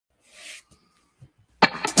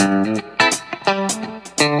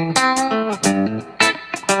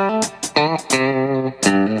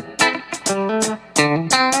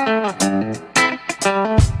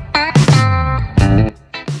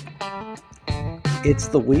It's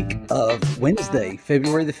the week of Wednesday,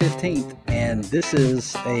 February the 15th, and this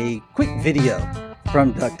is a quick video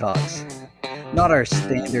from Duck Talks. Not our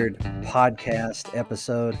standard podcast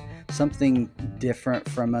episode, something different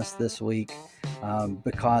from us this week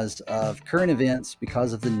because of current events,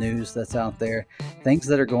 because of the news that's out there, things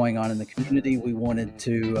that are going on in the community. We wanted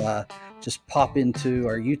to just pop into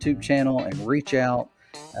our YouTube channel and reach out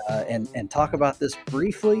and talk about this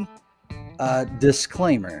briefly.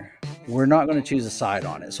 Disclaimer, we're not going to choose a side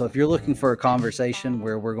on it. So if you're looking for a conversation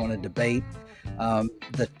where we're going to debate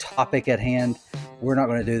the topic at hand, we're not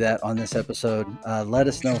going to do that on this episode. Let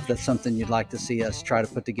us know if that's something you'd like to see us try to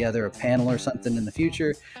put together a panel or something in the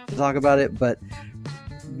future to talk about it. But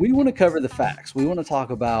we want to cover the facts. We want to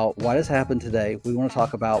talk about what has happened today. We want to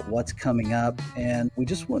talk about what's coming up. And we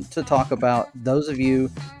just want to talk about those of you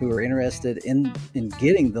who are interested in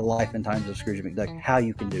getting the life and times of Scrooge McDuck, how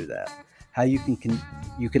you can do that. How you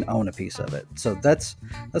can own a piece of it. So that's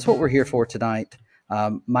what we're here for tonight.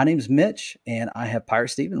 My name's Mitch, and I have Pirate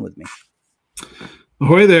Steven with me.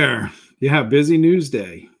 Ahoy there. Yeah, busy news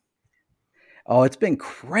day. Oh, it's been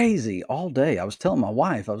crazy all day. I was telling my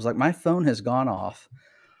wife, I was like, my phone has gone off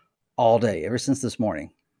all day, ever since this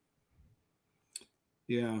morning.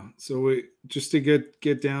 Yeah, so just to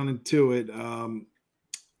get down into it,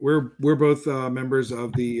 we're both members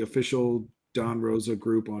of the official Don Rosa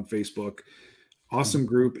group on Facebook. Awesome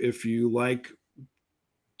group. If you like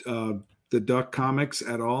the Duck comics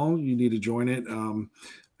at all, you need to join it.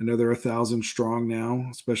 I know they're 1,000 strong now,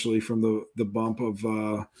 especially from the bump of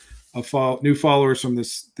new followers from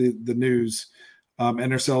the news,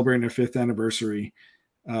 and they're celebrating their 5th anniversary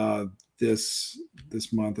this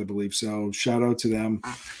month, I believe. So shout out to them.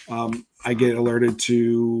 I get alerted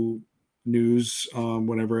to news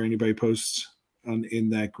whenever anybody posts in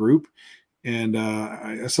that group. And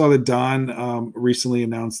I saw that Don recently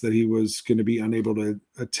announced that he was going to be unable to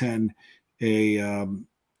attend a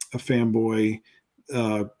fanboy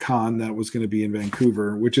con that was going to be in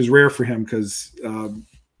Vancouver, which is rare for him because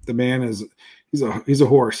the man he's a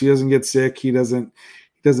horse. He doesn't get sick. He doesn't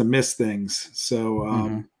miss things.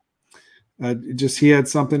 So he had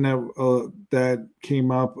something that came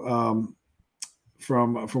up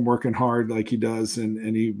from working hard like he does,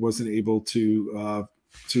 and he wasn't able to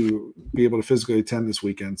be able to physically attend this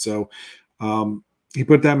weekend. So he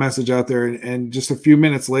put that message out there, and just a few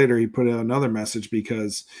minutes later, he put another message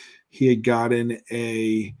because he had gotten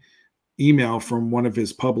a email from one of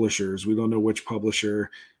his publishers. We don't know which publisher,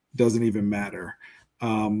 doesn't even matter.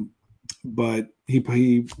 But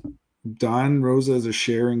Don Rosa is a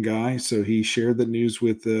sharing guy. So he shared the news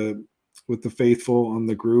with the faithful on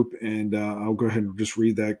the group. And I'll go ahead and just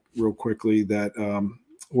read that real quickly, that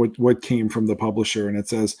what came from the publisher. And it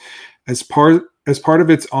says, as part of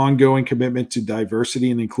its ongoing commitment to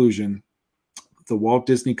diversity and inclusion, the Walt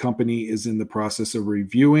Disney Company is in the process of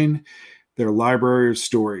reviewing their library of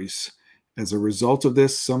stories. As a result of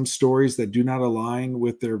this, some stories that do not align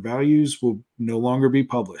with their values will no longer be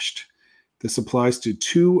published. This applies to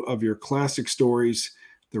 2 of your classic stories,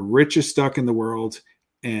 The Richest Duck in the World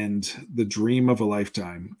and The Dream of a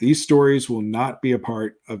Lifetime. These stories will not be a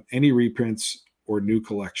part of any reprints or new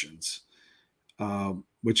collections,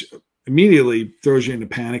 which immediately throws you into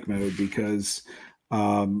panic mode because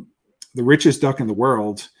The Richest Duck in the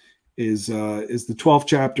World is the 12th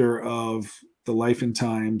chapter of the life and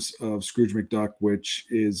times of Scrooge McDuck, which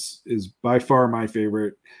is by far my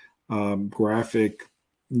favorite graphic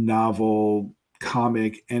novel,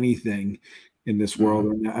 comic, anything in this world.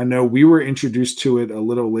 And I know we were introduced to it a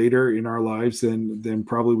little later in our lives than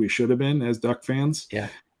probably we should have been as Duck fans. Yeah.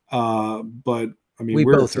 But I mean, we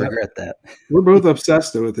both regret that. We're both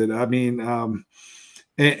obsessed with it. I mean,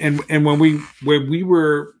 and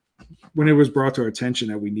when it was brought to our attention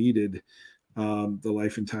that we needed the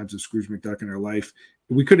life and times of Scrooge McDuck in our life,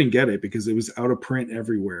 we couldn't get it because it was out of print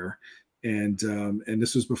everywhere. And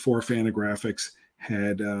this was before Fantagraphics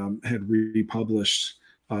had republished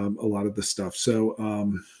a lot of the stuff. So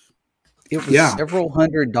it was several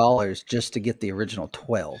 $100s just to get the original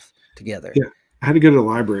 12 together. Yeah, I had to go to the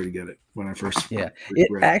library to get it when I first.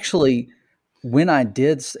 Actually, when I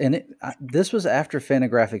did, and this was after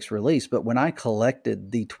Fantagraphics release, but when I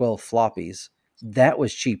collected the 12 floppies, that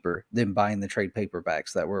was cheaper than buying the trade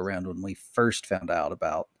paperbacks that were around when we first found out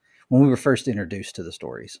about, when we were first introduced to the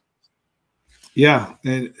stories. Yeah,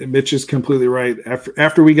 and Mitch is completely right.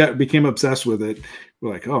 After we became obsessed with it,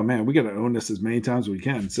 we're like, oh man, we got to own this as many times as we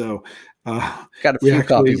can. So Got a we few actually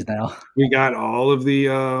copies now. we got all of the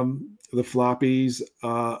floppies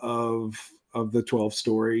of the 12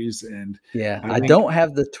 stories, and Yeah, I I think don't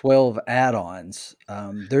have the 12 add-ons.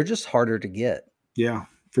 They're just harder to get. yeah,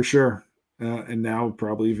 for sure, and now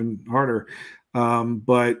probably even harder.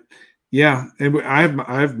 But yeah, and I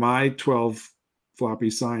have my 12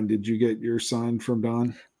 floppy signed. Did you get your signed from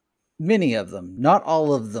Don? Many of them, not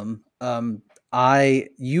all of them.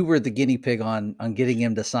 You were the guinea pig on getting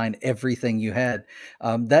him to sign everything you had.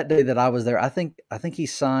 That day that I was there, I think he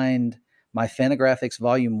signed my Fantagraphics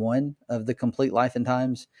Volume 1 of the Complete Life and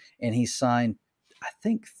Times, and he signed, I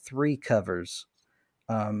think, 3 covers.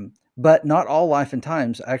 But not all Life and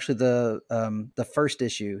Times. Actually, the first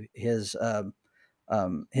issue, his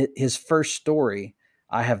first story,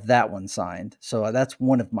 I have that one signed. So that's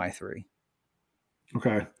one of my 3.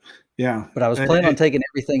 Okay, yeah, But I was planning on taking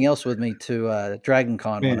everything else with me to Dragon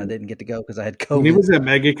Con when I man. didn't get to go because I had When he COVID. was at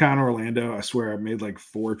MegaCon Orlando, I swear I made like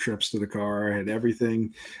 4 trips to the car. I had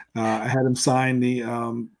everything. I had him sign the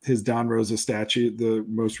his Don Rosa statue, the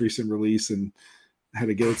most recent release, and I had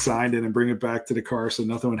to get it signed and bring it back to the car so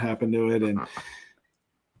nothing would happen to it. And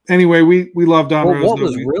anyway, we love Don Well, Rosa. what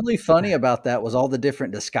was really funny about that was all the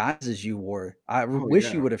different disguises you wore. I Oh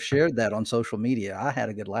wish you yeah, would have shared that on social media. I had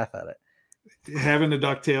a good laugh at it. having the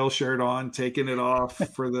ducktail shirt on, taking it off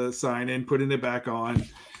for the sign in, putting it back on.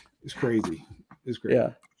 It's crazy. It's crazy.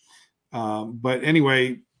 Yeah. But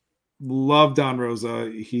anyway, love Don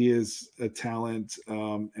Rosa. He is a talent,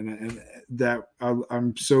 and that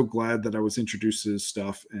I'm so glad that I was introduced to his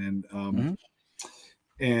stuff. Mhm.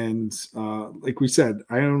 And like we said,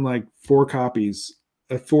 I own like 4 copies,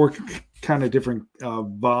 4 kind of different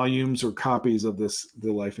volumes or copies of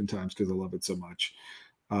the Life and Times, because I love it so much.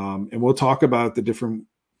 And we'll talk about the different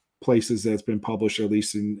places that's been published, at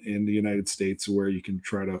least in the United States, where you can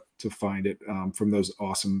try to find it from those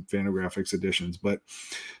awesome Fantagraphics editions. But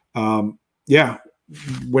yeah,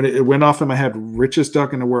 when it went off in my head, richest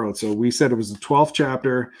duck in the world. So we said it was the 12th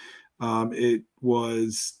chapter. It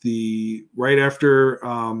was the right after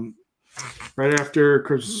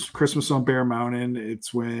Christmas on Bear Mountain.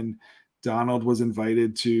 It's when Donald was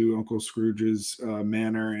invited to Uncle Scrooge's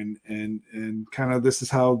manor, and kind of this is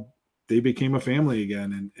how they became a family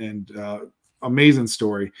again, and amazing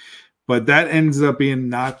story. But that ends up being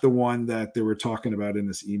not the one that they were talking about in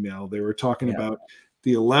this email. They were talking Yeah. about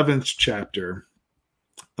the 11th chapter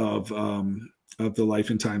of the Life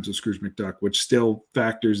and Times of Scrooge McDuck, which still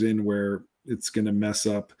factors in where it's going to mess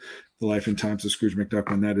up the Life and Times of Scrooge McDuck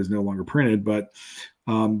when that is no longer printed. But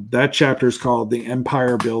that chapter is called The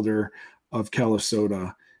Empire Builder of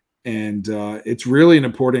Calisota. And it's really an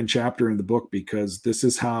important chapter in the book, because this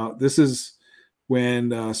is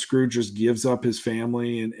when Scrooge just gives up his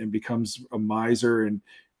family and becomes a miser,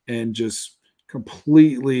 and just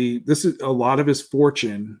completely, this is a lot of his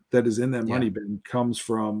fortune that is in that Yeah. money bin comes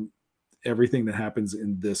from everything that happens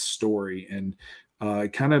in this story. And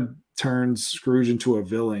it kind of turns Scrooge into a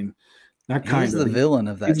villain. Not He's kind of. the villain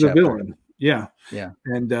of that He's the chapter. villain. Yeah. Yeah.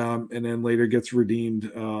 And then later gets redeemed,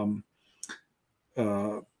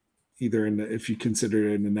 either if you consider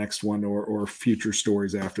it in the next one, or future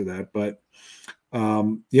stories after that. But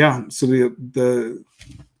yeah, so the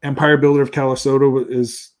Empire Builder of Calisota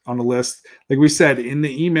is on the list. Like we said in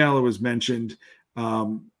the email, it was mentioned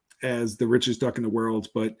as the richest duck in the world,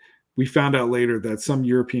 but we found out later that some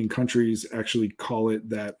European countries actually call it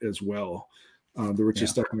that as well. The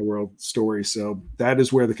richest duck in the world story. So that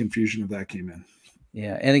is where the confusion of that came in.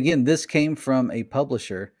 Yeah. And again, this came from a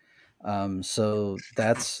publisher. So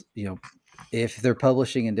that's, if they're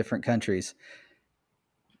publishing in different countries,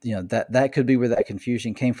 that could be where that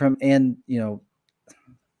confusion came from. And,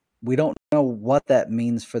 we don't know what that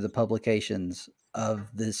means for the publications of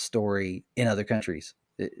this story in other countries,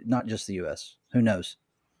 not just the US. Who knows?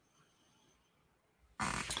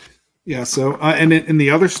 Yeah. So, and in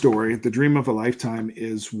the other story, The Dream of a Lifetime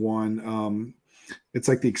is one. It's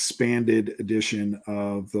like the expanded edition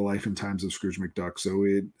of the Life and Times of Scrooge McDuck. So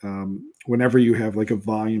it, whenever you have like a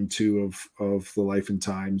volume 2 of the Life and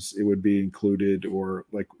Times, it would be included, or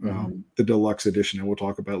like the deluxe edition, and we'll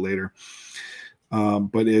talk about later.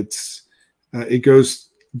 But it goes.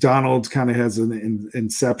 Donald kind of has an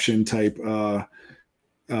Inception type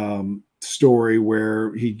story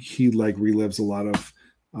where he like relives a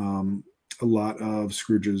lot of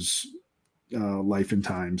Scrooge's Life and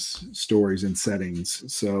Times stories and settings.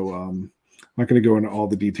 So I'm not going to go into all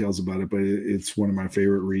the details about it, but it's one of my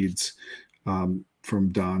favorite reads from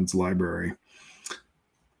Don's library.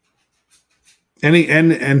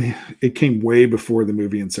 And it came way before the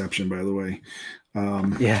movie Inception, by the way.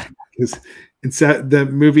 Yeah. Because the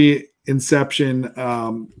movie Inception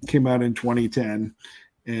came out in 2010,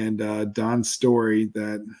 and Don's story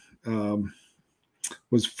that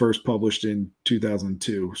was first published in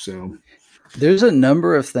 2002. So there's a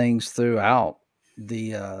number of things throughout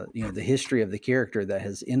the the history of the character that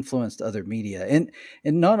has influenced other media, and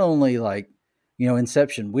not only like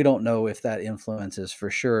Inception. We don't know if that influence is for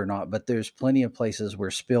sure or not, but there's plenty of places where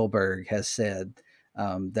Spielberg has said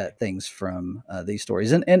that things from these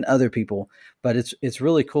stories and other people. But it's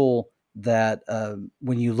really cool that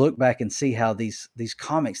when you look back and see how these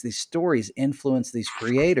comics, these stories influence these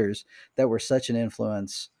creators that were such an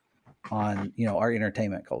influence on our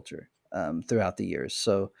entertainment culture throughout the years.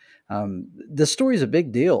 So the story is a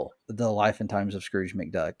big deal. The Life and Times of Scrooge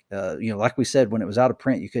McDuck. Like we said, when it was out of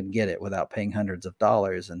print, you couldn't get it without paying hundreds of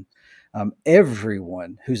dollars. And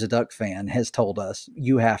everyone who's a Duck fan has told us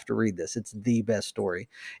you have to read this. It's the best story.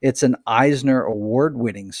 It's an Eisner Award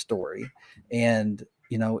winning story, and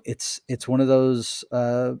it's one of those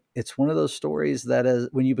stories that is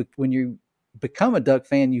when you become a Duck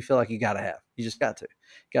fan, you feel like you just got to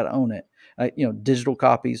own it. Digital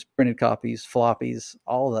copies, printed copies, floppies,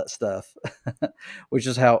 all that stuff, which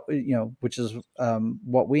is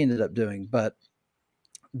what we ended up doing. But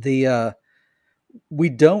we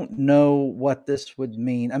don't know what this would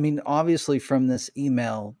mean. I mean, obviously from this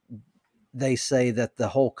email, they say that the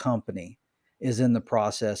whole company is in the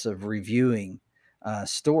process of reviewing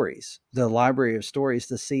stories, the library of stories,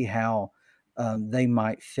 to see how they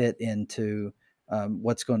might fit into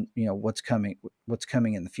what's coming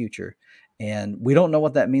in the future. And we don't know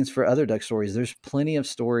what that means for other Duck stories. There's plenty of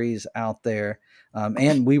stories out there.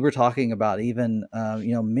 And we were talking about even,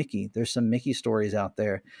 Mickey. There's some Mickey stories out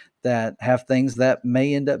there that have things that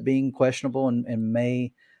may end up being questionable and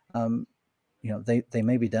may, they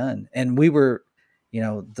may be done. And we were,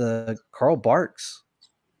 the Carl Barks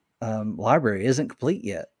library isn't complete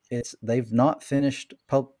yet. They've not finished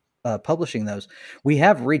publishing those. We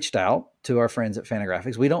have reached out to our friends at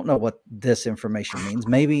Fantagraphics. We don't know what this information means.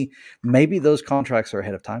 Maybe those contracts are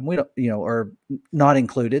ahead of time. We don't, or not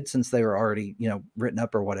included since they were already, written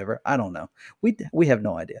up or whatever. I don't know. We have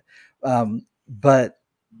no idea. But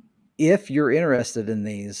if you're interested in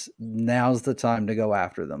these, now's the time to go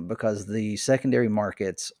after them, because the secondary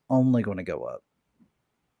market's only going to go up.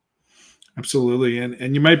 Absolutely.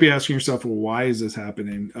 And you might be asking yourself, well, why is this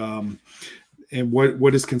happening? And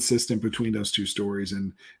what is consistent between those two stories?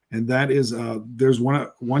 And that is there's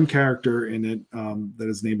one character in it that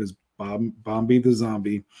his name is Bombi the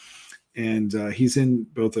Zombie, and he's in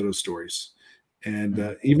both of those stories.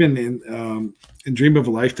 And even in Dream of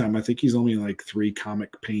a Lifetime, I think he's only in like 3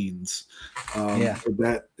 comic panes.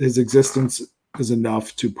 That his existence is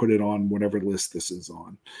enough to put it on whatever list this is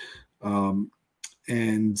on.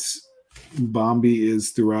 And Bombi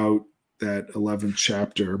is throughout that 11th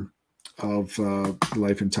chapter of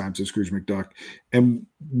Life and Times of Scrooge McDuck. And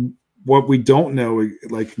what we don't know,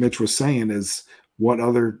 like Mitch was saying, is what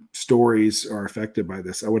other stories are affected by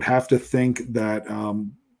this. I would have to think that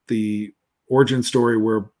the origin story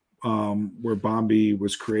where Bombi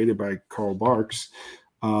was created by Carl Barks,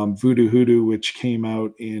 Voodoo Hoodoo, which came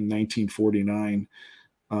out in 1949,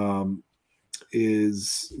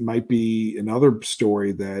 might be another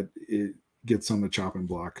story that it gets on the chopping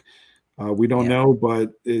block. We don't know,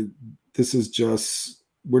 but we're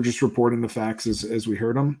just reporting the facts as we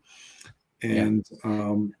heard them, and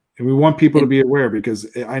we want people to be aware, because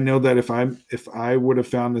I know that if I would have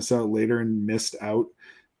found this out later and missed out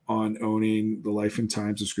on owning the Life and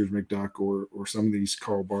Times of Scrooge McDuck or some of these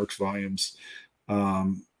Carl Barks volumes,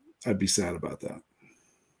 I'd be sad about that.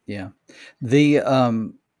 Yeah,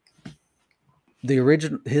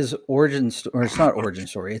 his origin, or it's not origin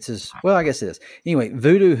story. It's his. Well, I guess it is. Anyway,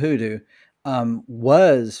 Voodoo Hoodoo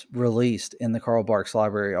was released in the Carl Barks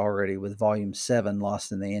Library already with Volume 7,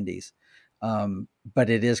 Lost in the Indies, but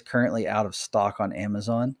it is currently out of stock on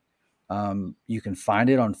Amazon. You can find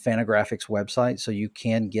it on Fantagraphics' website, so you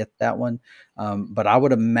can get that one. But I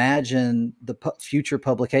would imagine the future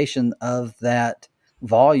publication of that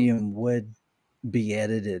volume would be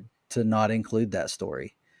edited to not include that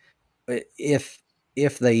story,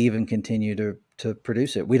 if they even continue to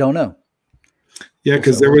produce it. We don't know. Yeah,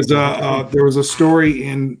 because there was a story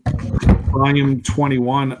in volume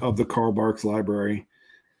 21 of the Carl Barks Library,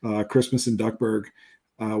 Christmas in Duckburg,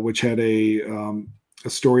 which had a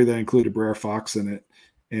story that included Brer Fox in it,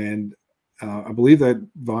 and I believe that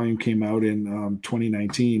volume came out in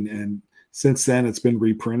 2019, and since then it's been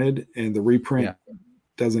reprinted, and the reprint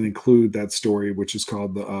doesn't include that story, which is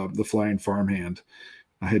called the Flying Farmhand.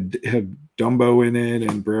 had Dumbo in it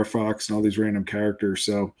and Brer Fox and all these random characters.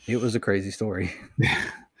 So it was a crazy story.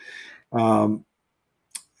 um,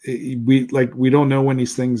 we don't know when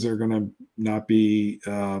these things are going to not be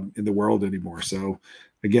in the world anymore. So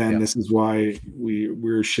again, this is why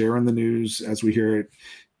we're sharing the news as we hear it,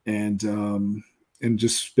 and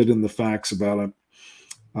just spitting the facts about it,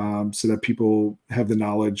 so that people have the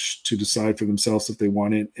knowledge to decide for themselves if they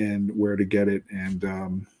want it and where to get it,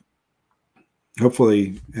 and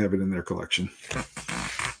hopefully have it in their collection.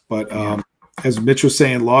 But as Mitch was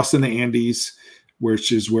saying, Lost in the Andes,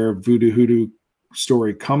 which is where Voodoo Hoodoo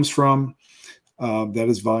story comes from, that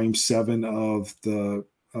is volume 7 of the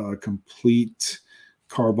complete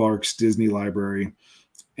Carl Barks Disney library,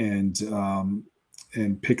 and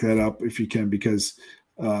pick that up if you can, because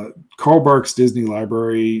Carl Barks Disney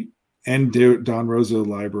library and Don Rosa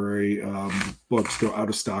library books go out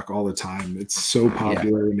of stock all the time. It's so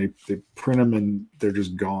popular, and they print them and they're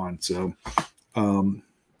just gone. So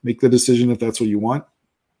make the decision if that's what you want.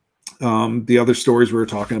 The other stories we were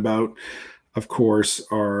talking about, of course,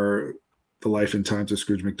 are The Life and Times of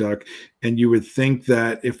Scrooge McDuck. And you would think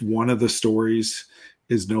that if one of the stories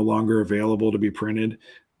is no longer available to be printed,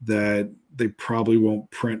 that they probably won't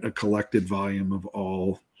print a collected volume of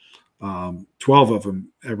all 12 of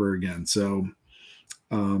them ever again. So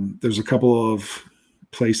there's a couple of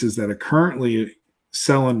places that are currently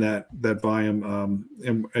selling that volume.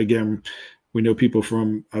 And again, we know people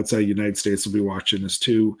from outside the United States will be watching this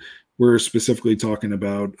too. We're specifically talking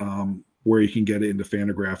about where you can get it into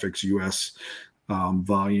Fantagraphics US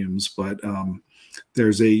volumes, but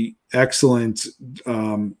there's a excellent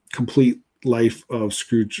complete life of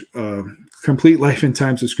Scrooge, complete life and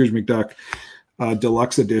times of Scrooge McDuck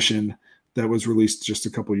deluxe edition that was released just a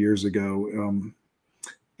couple years ago.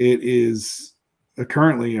 It is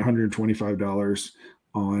currently $125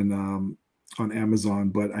 on Amazon,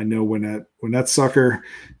 but I know when that sucker,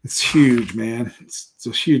 it's huge, man. It's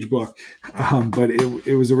a huge book, but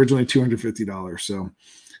it was originally $250. So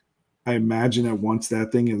I imagine that once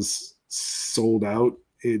that thing is sold out,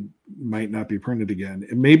 it might not be printed again.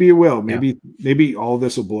 And maybe it will. Maybe all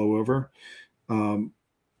this will blow over.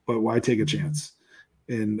 But why take a chance?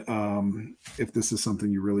 And if this is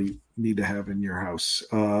something you really need to have in your house.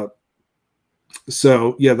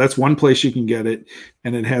 So yeah, that's one place you can get it.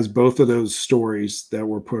 And it has both of those stories that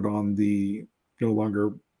were put on the no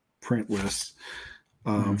longer print list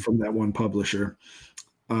from that one publisher.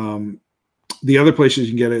 The other places you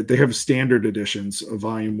can get it, they have standard editions of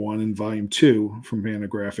Volume 1 and Volume 2 from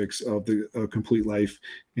Fantagraphics of the Complete Life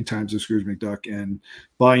in Times of Scrooge McDuck. And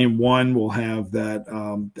Volume 1 will have that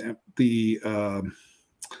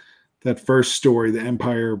that first story, The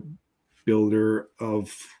Empire Builder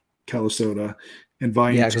of Calisota. And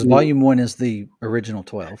Volume 2, because Volume 1 is the original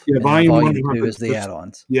 12. Yeah, and Volume 2 is the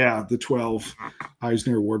add-ons. Yeah, the 12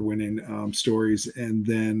 Eisner Award-winning stories. And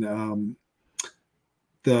then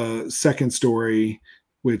the second story,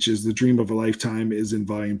 which is The Dream of a Lifetime, is in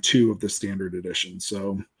Volume 2 of the standard edition.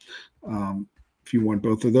 So if you want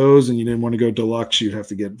both of those and you didn't want to go deluxe, you'd have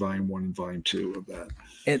to get Volume 1 and Volume 2 of that.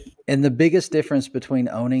 And the biggest difference between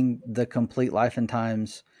owning the Complete Life and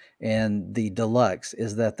Times and the deluxe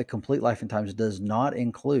is that the Complete Life and Times does not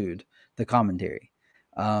include the commentary.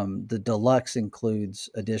 The deluxe includes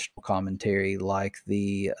additional commentary, like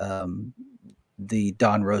the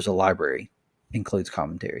Don Rosa library includes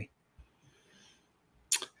commentary.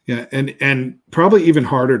 Yeah, and probably even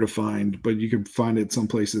harder to find, but you can find it some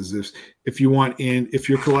places if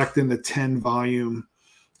you're collecting the 10 volume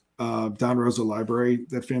Don Rosa library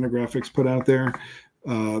that Fantagraphics put out there.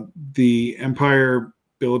 The Empire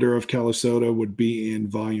Builder of Calisota would be in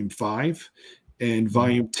Volume 5, and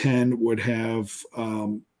Volume 10 would have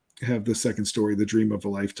the second story, The Dream of a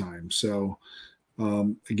Lifetime. So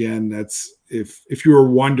again, that's if you were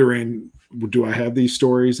wondering, do I have these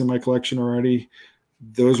stories in my collection already?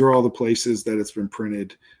 Those are all the places that it's been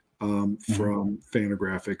printed from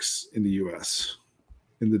Fantagraphics in the U.S.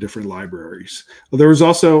 in the different libraries. There was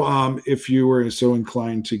also, if you were so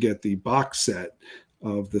inclined to get the box set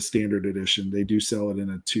of the standard edition, they do sell it in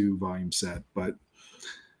a 2-volume set. But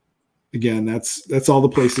again, that's all the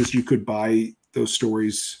places you could buy those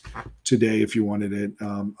stories today if you wanted it.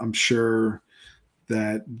 I'm sure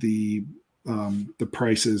that the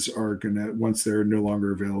prices are gonna, once they're no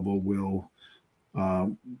longer available, will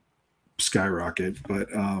skyrocket. But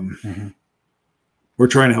we're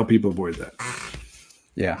trying to help people avoid that.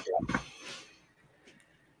 Yeah.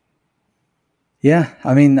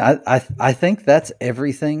 I mean, I think that's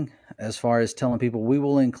everything as far as telling people. We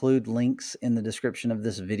will include links in the description of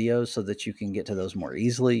this video so that you can get to those more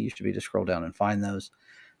easily. You should be able to scroll down and find those.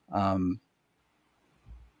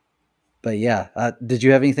 But yeah, did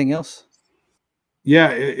you have anything else? Yeah,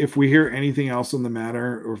 if we hear anything else on the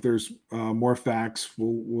matter, or if there's more facts,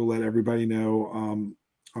 we'll let everybody know on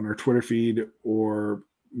our Twitter feed, or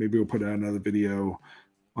maybe we'll put out another video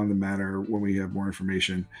on the matter when we have more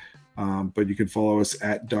information. But you can follow us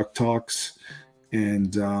at Duck Talks,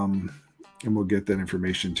 and we'll get that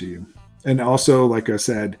information to you. And also, like I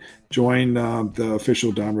said, join the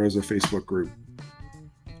official Don Rosa Facebook group.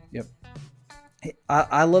 Yep.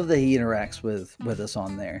 I love that he interacts with us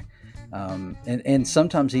on there. And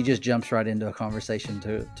sometimes he just jumps right into a conversation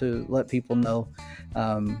to let people know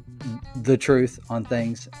the truth on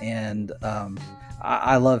things. And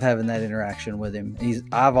I love having that interaction with him.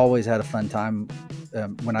 I've always had a fun time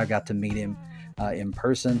when I got to meet him in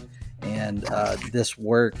person. And this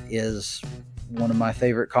work is one of my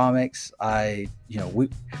favorite comics. We're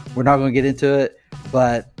not going to get into it,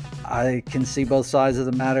 but I can see both sides of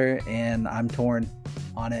the matter, and I'm torn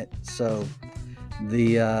on it. So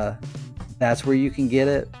that's where you can get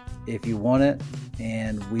it if you want it,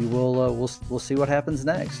 and we'll see what happens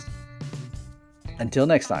next. Until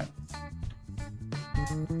next time.